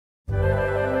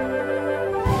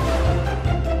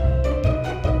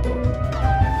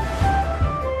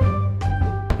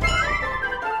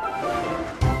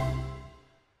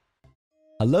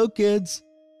Hello kids!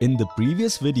 In the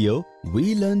previous video,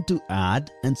 we learned to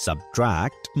add and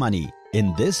subtract money.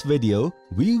 In this video,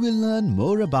 we will learn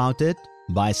more about it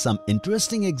by some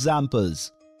interesting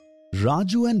examples.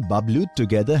 Raju and Bablu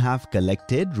together have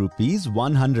collected rupees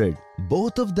 100.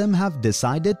 Both of them have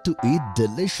decided to eat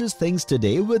delicious things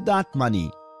today with that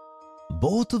money.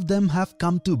 Both of them have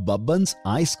come to Babban's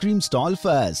ice cream stall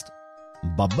first.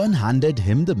 Babban handed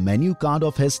him the menu card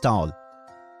of his stall.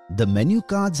 The menu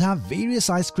cards have various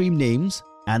ice cream names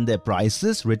and their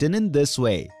prices written in this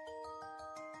way.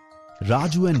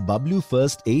 Raju and Bablu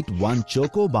first ate one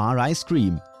choco bar ice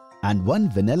cream and one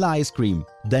vanilla ice cream.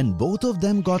 Then both of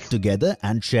them got together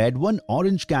and shared one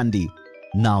orange candy.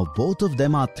 Now both of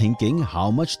them are thinking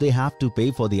how much they have to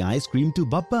pay for the ice cream to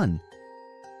Babban.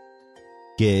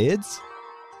 Kids,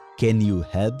 can you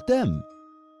help them?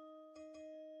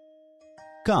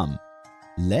 Come,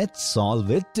 let's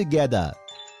solve it together.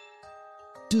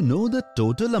 To know the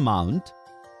total amount,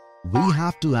 we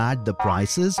have to add the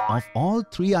prices of all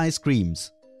three ice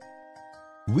creams.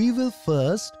 We will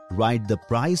first write the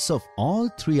price of all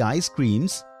three ice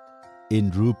creams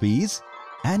in rupees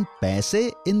and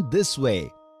paise in this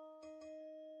way.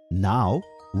 Now,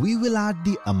 we will add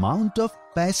the amount of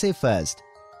paise first.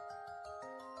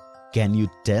 Can you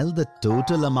tell the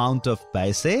total amount of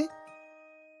paise?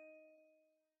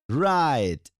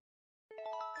 Right,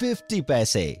 50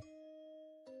 paise.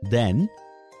 Then,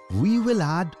 we will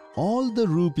add all the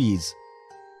rupees.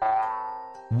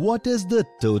 What is the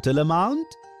total amount?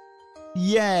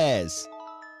 Yes,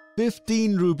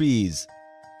 15 rupees.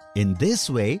 In this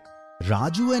way,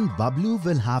 Raju and Bablu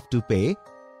will have to pay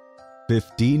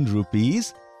 15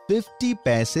 rupees 50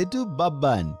 paise to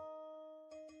Babban.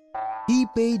 He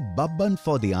paid Babban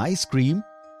for the ice cream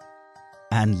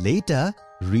and later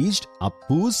reached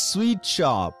Appu's sweet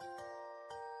shop.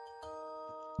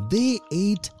 They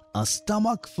ate a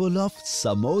stomach full of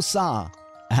samosa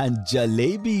and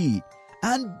jalebi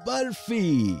and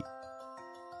barfi.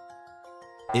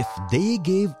 If they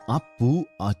gave Appu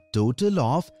a total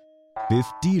of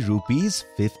 50 rupees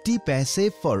 50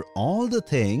 paise for all the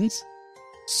things,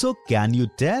 so can you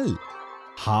tell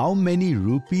how many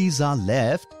rupees are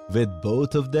left with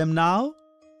both of them now?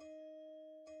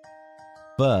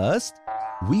 First,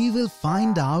 we will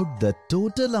find out the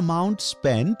total amount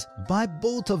spent by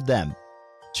both of them.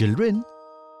 Children,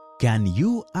 can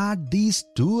you add these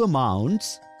two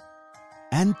amounts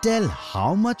and tell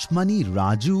how much money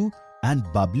Raju and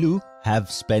Bablu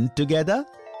have spent together?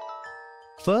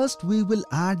 First, we will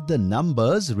add the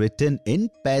numbers written in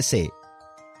paise.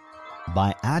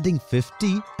 By adding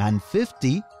 50 and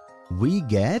 50, we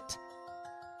get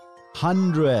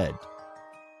 100.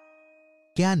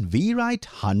 Can we write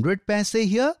 100 paise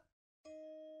here?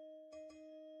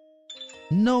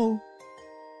 No.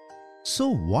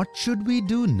 So what should we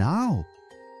do now?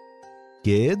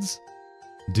 Kids,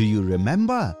 do you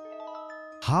remember?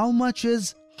 How much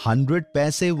is 100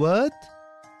 paise worth?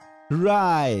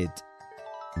 Right,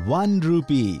 1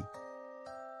 rupee.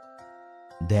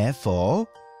 Therefore,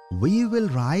 we will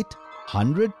write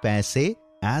 100 paise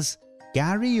as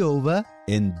carryover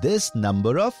in this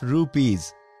number of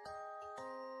rupees.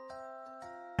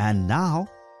 And now,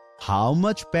 how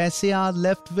much paise are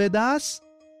left with us?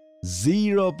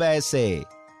 0 paise.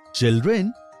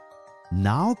 Children,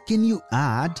 now can you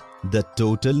add the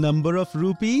total number of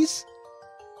rupees?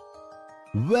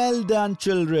 Well done,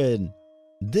 children.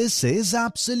 This is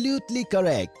absolutely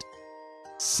correct.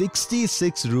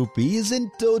 66 rupees in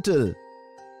total.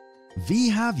 We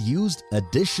have used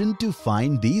addition to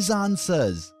find these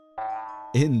answers.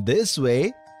 In this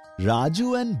way,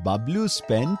 Raju and Bablu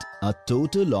spent a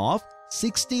total of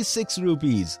 66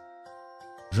 rupees.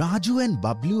 Raju and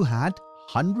Bablu had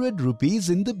 100 rupees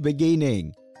in the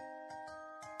beginning.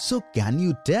 So can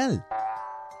you tell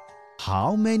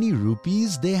how many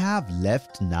rupees they have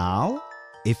left now?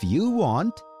 If you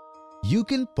want, you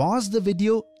can pause the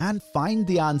video and find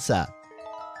the answer.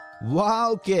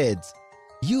 Wow, kids!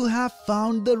 You have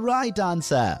found the right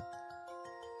answer.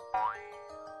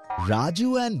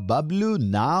 Raju and Bablu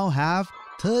now have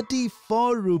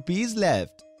 34 rupees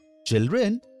left.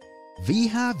 Children, we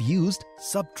have used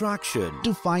subtraction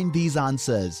to find these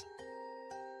answers.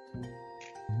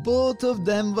 Both of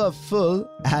them were full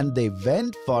and they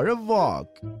went for a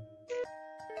walk.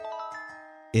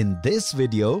 In this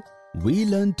video, we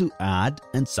learned to add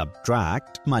and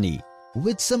subtract money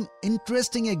with some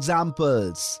interesting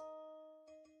examples.